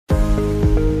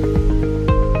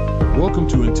Welcome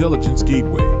to Intelligence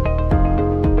Gateway.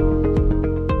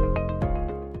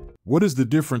 What is the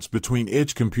difference between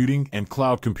edge computing and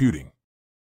cloud computing?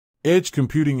 Edge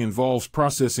computing involves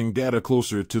processing data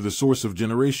closer to the source of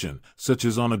generation, such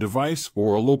as on a device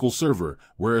or a local server,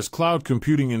 whereas cloud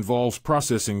computing involves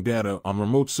processing data on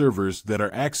remote servers that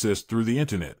are accessed through the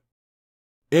internet.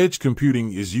 Edge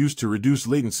computing is used to reduce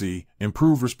latency,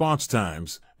 improve response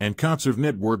times, and conserve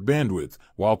network bandwidth,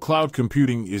 while cloud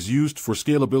computing is used for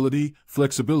scalability,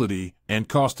 flexibility, and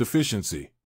cost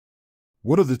efficiency.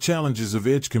 What are the challenges of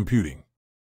edge computing?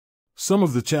 Some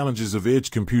of the challenges of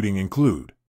edge computing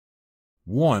include: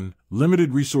 1.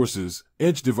 Limited resources.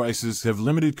 Edge devices have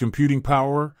limited computing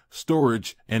power,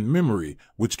 storage, and memory,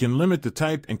 which can limit the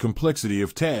type and complexity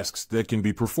of tasks that can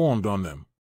be performed on them.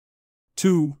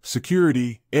 2.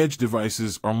 Security. Edge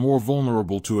devices are more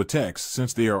vulnerable to attacks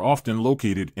since they are often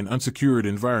located in unsecured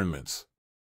environments.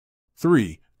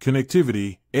 3.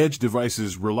 Connectivity. Edge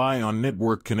devices rely on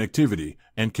network connectivity,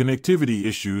 and connectivity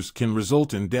issues can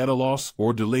result in data loss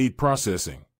or delayed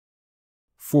processing.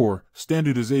 4.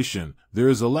 Standardization. There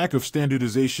is a lack of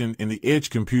standardization in the edge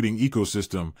computing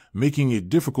ecosystem, making it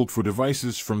difficult for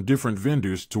devices from different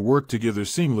vendors to work together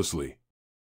seamlessly.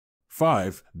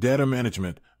 5. Data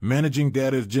management. Managing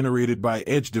data generated by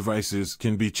edge devices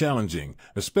can be challenging,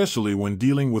 especially when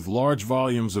dealing with large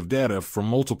volumes of data from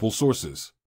multiple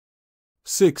sources.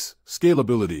 6.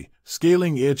 Scalability.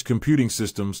 Scaling edge computing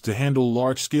systems to handle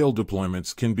large-scale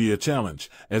deployments can be a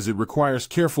challenge, as it requires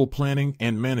careful planning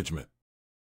and management.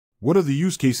 What are the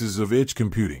use cases of edge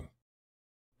computing?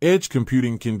 Edge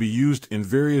computing can be used in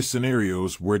various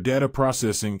scenarios where data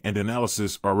processing and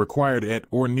analysis are required at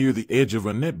or near the edge of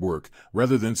a network,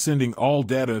 rather than sending all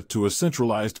data to a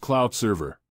centralized cloud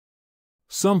server.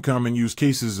 Some common use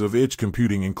cases of edge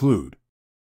computing include: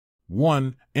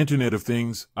 1. Internet of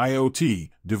Things, IoT,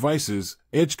 devices.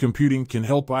 Edge computing can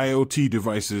help IoT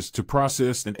devices to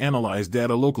process and analyze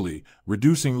data locally,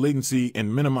 reducing latency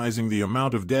and minimizing the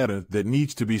amount of data that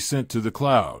needs to be sent to the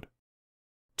cloud.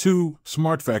 2.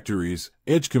 Smart factories.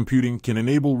 Edge computing can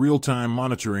enable real-time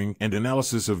monitoring and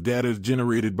analysis of data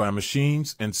generated by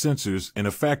machines and sensors in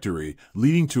a factory,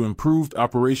 leading to improved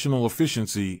operational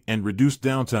efficiency and reduced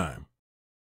downtime.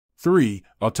 3.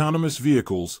 Autonomous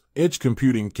vehicles. Edge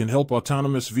computing can help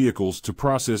autonomous vehicles to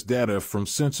process data from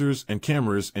sensors and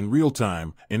cameras in real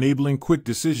time, enabling quick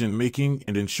decision-making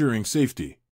and ensuring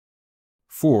safety.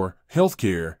 4.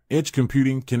 Healthcare. Edge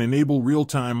computing can enable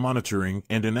real-time monitoring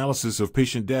and analysis of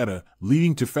patient data,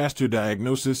 leading to faster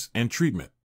diagnosis and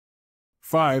treatment.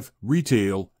 5.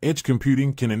 Retail. Edge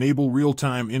computing can enable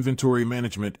real-time inventory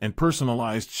management and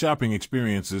personalized shopping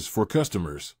experiences for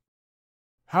customers.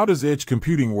 How does edge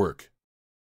computing work?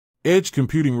 Edge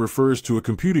computing refers to a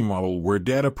computing model where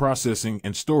data processing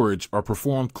and storage are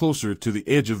performed closer to the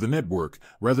edge of the network,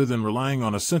 rather than relying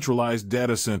on a centralized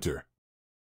data center.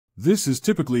 This is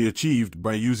typically achieved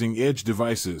by using edge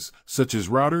devices, such as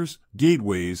routers,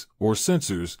 gateways, or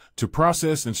sensors, to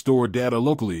process and store data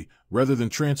locally, rather than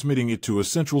transmitting it to a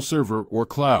central server or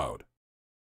cloud.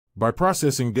 By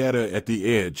processing data at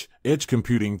the edge, edge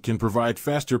computing can provide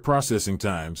faster processing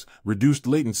times, reduced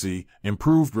latency,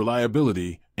 improved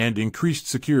reliability, and increased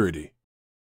security.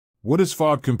 What is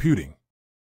fog computing?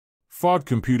 Fog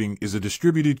computing is a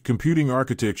distributed computing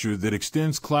architecture that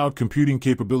extends cloud computing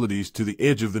capabilities to the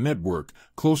edge of the network,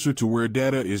 closer to where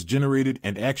data is generated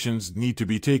and actions need to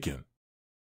be taken.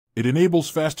 It enables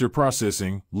faster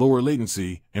processing, lower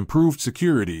latency, improved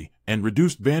security, and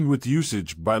reduced bandwidth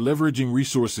usage by leveraging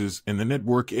resources in the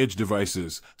network edge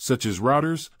devices, such as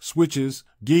routers, switches,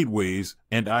 gateways,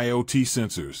 and IoT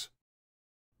sensors.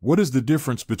 What is the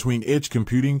difference between edge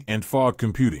computing and fog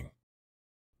computing?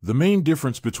 The main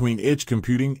difference between edge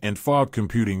computing and fog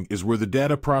computing is where the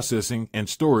data processing and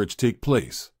storage take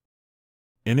place.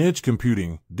 In edge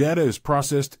computing, data is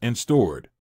processed and stored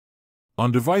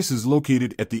on devices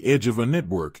located at the edge of a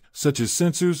network, such as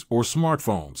sensors or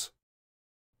smartphones.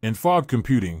 In fog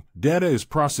computing, data is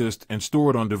processed and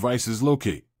stored on devices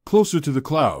located closer to the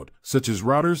cloud, such as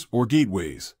routers or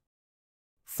gateways.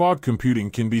 Fog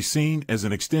computing can be seen as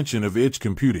an extension of edge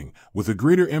computing, with a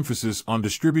greater emphasis on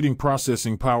distributing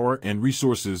processing power and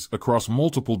resources across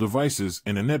multiple devices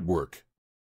in a network.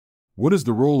 What is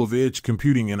the role of edge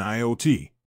computing in IoT?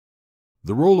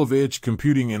 The role of edge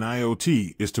computing in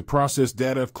IoT is to process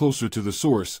data closer to the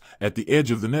source, at the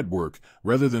edge of the network,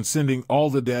 rather than sending all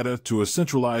the data to a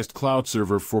centralized cloud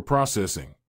server for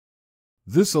processing.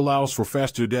 This allows for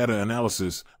faster data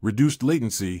analysis, reduced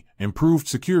latency, improved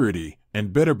security,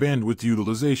 and better bandwidth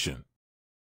utilization.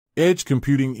 Edge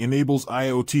computing enables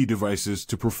IoT devices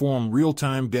to perform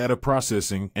real-time data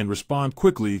processing and respond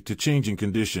quickly to changing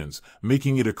conditions,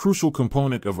 making it a crucial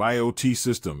component of IoT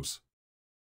systems.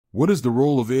 What is the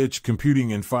role of edge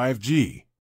computing in 5G?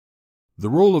 The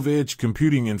role of edge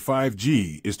computing in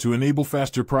 5G is to enable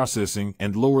faster processing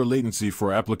and lower latency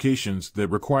for applications that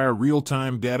require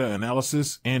real-time data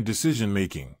analysis and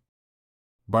decision-making.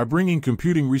 By bringing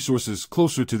computing resources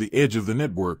closer to the edge of the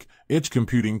network, edge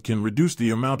computing can reduce the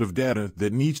amount of data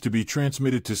that needs to be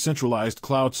transmitted to centralized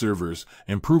cloud servers,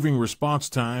 improving response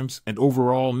times and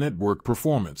overall network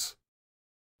performance.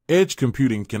 Edge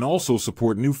computing can also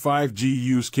support new 5G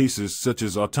use cases such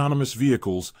as autonomous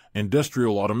vehicles,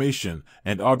 industrial automation,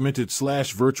 and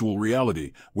augmented/virtual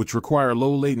reality, which require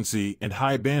low latency and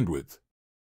high bandwidth.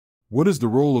 What is the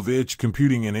role of edge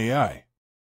computing in AI?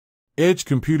 Edge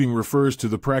computing refers to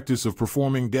the practice of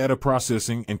performing data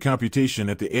processing and computation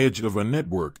at the edge of a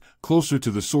network, closer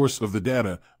to the source of the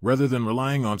data, rather than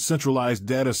relying on centralized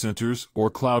data centers or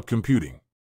cloud computing.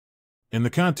 In the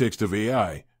context of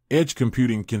AI, edge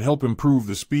computing can help improve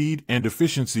the speed and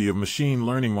efficiency of machine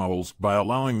learning models by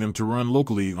allowing them to run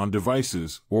locally on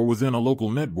devices or within a local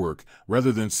network,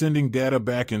 rather than sending data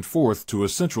back and forth to a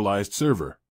centralized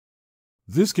server.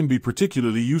 This can be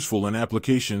particularly useful in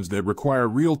applications that require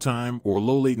real-time or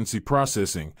low-latency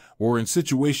processing, or in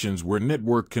situations where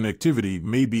network connectivity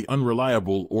may be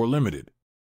unreliable or limited.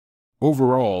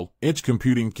 Overall, edge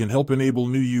computing can help enable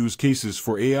new use cases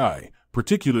for AI,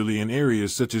 particularly in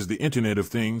areas such as the Internet of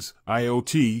Things,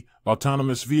 IoT,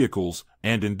 autonomous vehicles,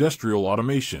 and industrial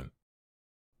automation.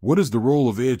 What is the role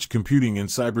of edge computing in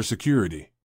cybersecurity?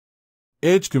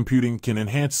 Edge computing can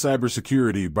enhance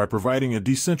cybersecurity by providing a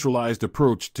decentralized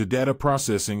approach to data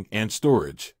processing and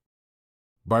storage.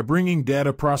 By bringing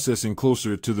data processing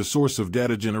closer to the source of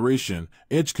data generation,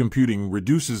 edge computing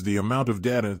reduces the amount of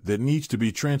data that needs to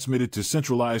be transmitted to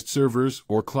centralized servers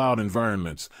or cloud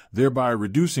environments, thereby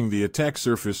reducing the attack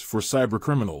surface for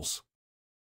cybercriminals.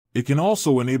 It can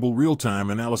also enable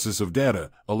real-time analysis of data,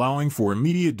 allowing for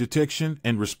immediate detection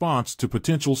and response to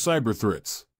potential cyber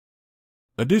threats.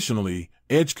 Additionally,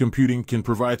 edge computing can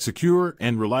provide secure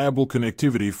and reliable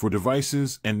connectivity for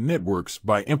devices and networks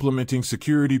by implementing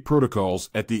security protocols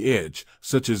at the edge,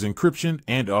 such as encryption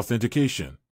and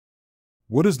authentication.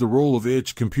 What is the role of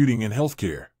edge computing in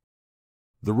healthcare?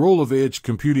 The role of edge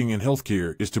computing in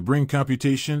healthcare is to bring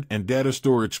computation and data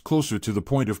storage closer to the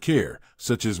point of care,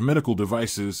 such as medical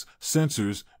devices,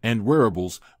 sensors, and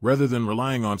wearables, rather than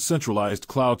relying on centralized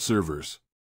cloud servers.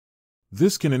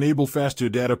 This can enable faster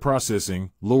data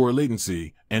processing, lower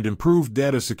latency, and improved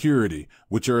data security,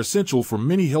 which are essential for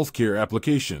many healthcare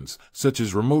applications, such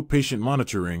as remote patient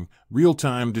monitoring,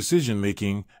 real-time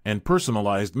decision-making, and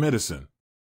personalized medicine.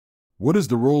 What is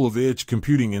the role of edge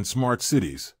computing in smart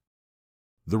cities?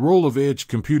 The role of edge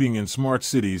computing in smart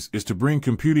cities is to bring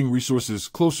computing resources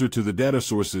closer to the data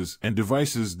sources and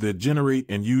devices that generate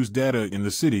and use data in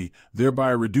the city, thereby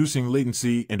reducing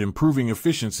latency and improving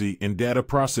efficiency in data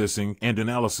processing and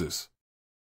analysis.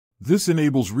 This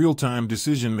enables real-time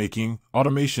decision-making,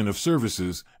 automation of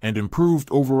services, and improved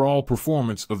overall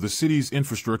performance of the city's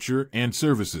infrastructure and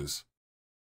services.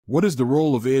 What is the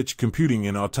role of edge computing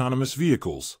in autonomous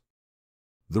vehicles?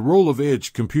 The role of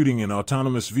edge computing in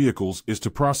autonomous vehicles is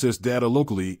to process data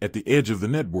locally at the edge of the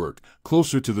network,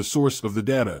 closer to the source of the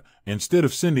data, instead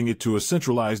of sending it to a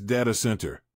centralized data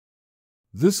center.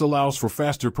 This allows for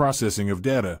faster processing of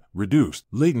data, reduced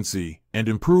latency, and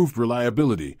improved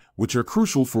reliability, which are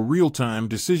crucial for real-time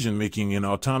decision-making in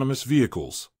autonomous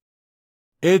vehicles.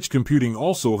 Edge computing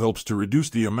also helps to reduce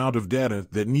the amount of data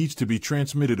that needs to be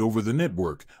transmitted over the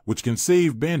network, which can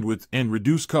save bandwidth and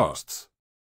reduce costs.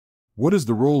 What is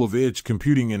the role of edge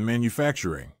computing in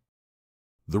manufacturing?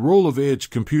 The role of edge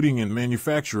computing in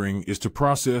manufacturing is to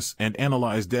process and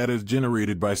analyze data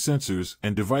generated by sensors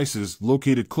and devices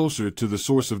located closer to the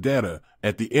source of data,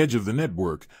 at the edge of the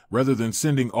network, rather than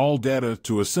sending all data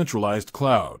to a centralized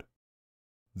cloud.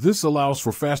 This allows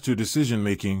for faster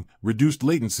decision-making, reduced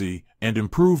latency, and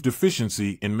improved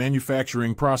efficiency in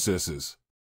manufacturing processes.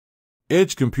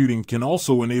 Edge computing can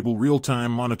also enable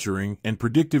real-time monitoring and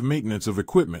predictive maintenance of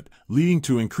equipment, leading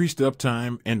to increased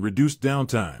uptime and reduced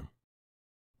downtime.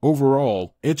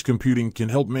 Overall, edge computing can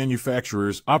help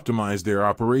manufacturers optimize their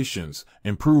operations,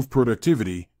 improve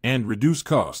productivity, and reduce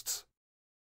costs.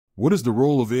 What is the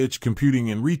role of edge computing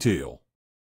in retail?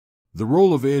 The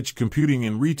role of edge computing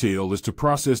in retail is to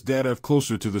process data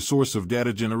closer to the source of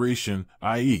data generation,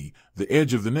 i.e., the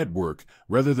edge of the network,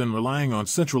 rather than relying on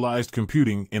centralized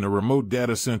computing in a remote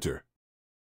data center.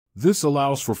 This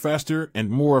allows for faster and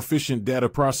more efficient data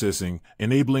processing,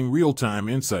 enabling real-time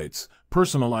insights,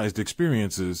 personalized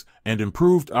experiences, and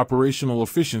improved operational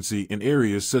efficiency in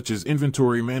areas such as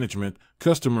inventory management,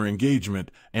 customer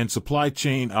engagement, and supply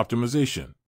chain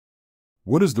optimization.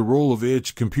 What is the role of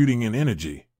edge computing in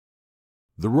energy?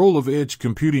 The role of edge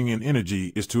computing in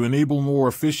energy is to enable more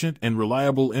efficient and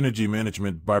reliable energy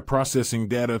management by processing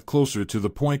data closer to the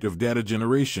point of data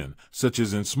generation, such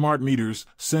as in smart meters,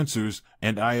 sensors,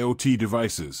 and IoT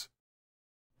devices.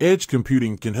 Edge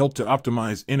computing can help to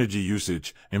optimize energy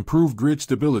usage, improve grid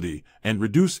stability, and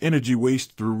reduce energy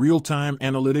waste through real-time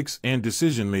analytics and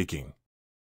decision-making.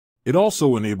 It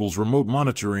also enables remote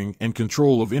monitoring and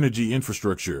control of energy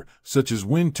infrastructure, such as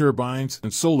wind turbines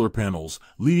and solar panels,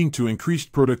 leading to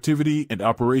increased productivity and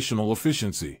operational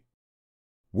efficiency.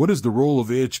 What is the role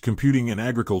of edge computing in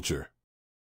agriculture?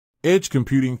 Edge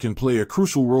computing can play a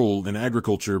crucial role in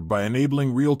agriculture by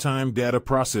enabling real-time data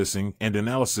processing and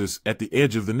analysis at the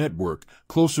edge of the network,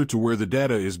 closer to where the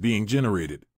data is being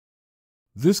generated.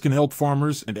 This can help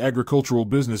farmers and agricultural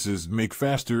businesses make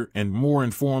faster and more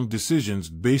informed decisions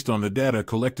based on the data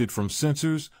collected from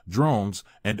sensors, drones,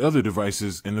 and other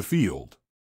devices in the field.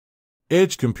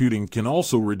 Edge computing can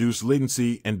also reduce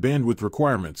latency and bandwidth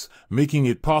requirements, making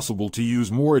it possible to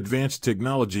use more advanced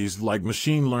technologies like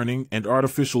machine learning and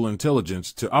artificial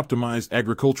intelligence to optimize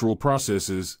agricultural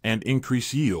processes and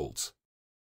increase yields.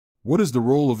 What is the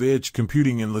role of edge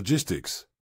computing in logistics?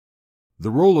 The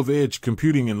role of edge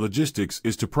computing in logistics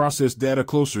is to process data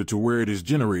closer to where it is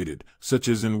generated, such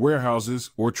as in warehouses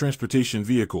or transportation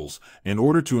vehicles, in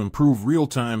order to improve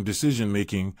real-time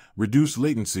decision-making, reduce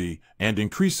latency, and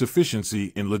increase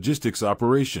efficiency in logistics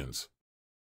operations.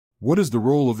 What is the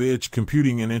role of edge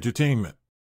computing in entertainment?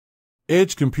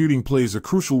 Edge computing plays a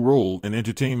crucial role in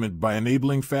entertainment by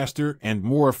enabling faster and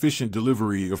more efficient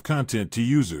delivery of content to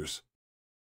users.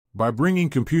 By bringing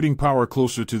computing power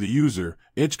closer to the user,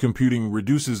 edge computing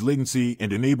reduces latency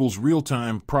and enables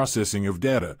real-time processing of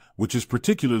data, which is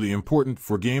particularly important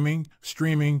for gaming,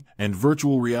 streaming, and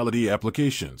virtual reality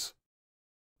applications.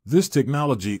 This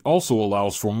technology also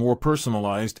allows for more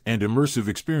personalized and immersive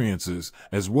experiences,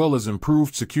 as well as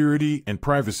improved security and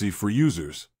privacy for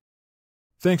users.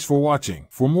 Thanks for watching.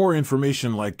 For more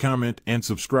information, like, comment, and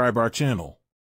subscribe our channel.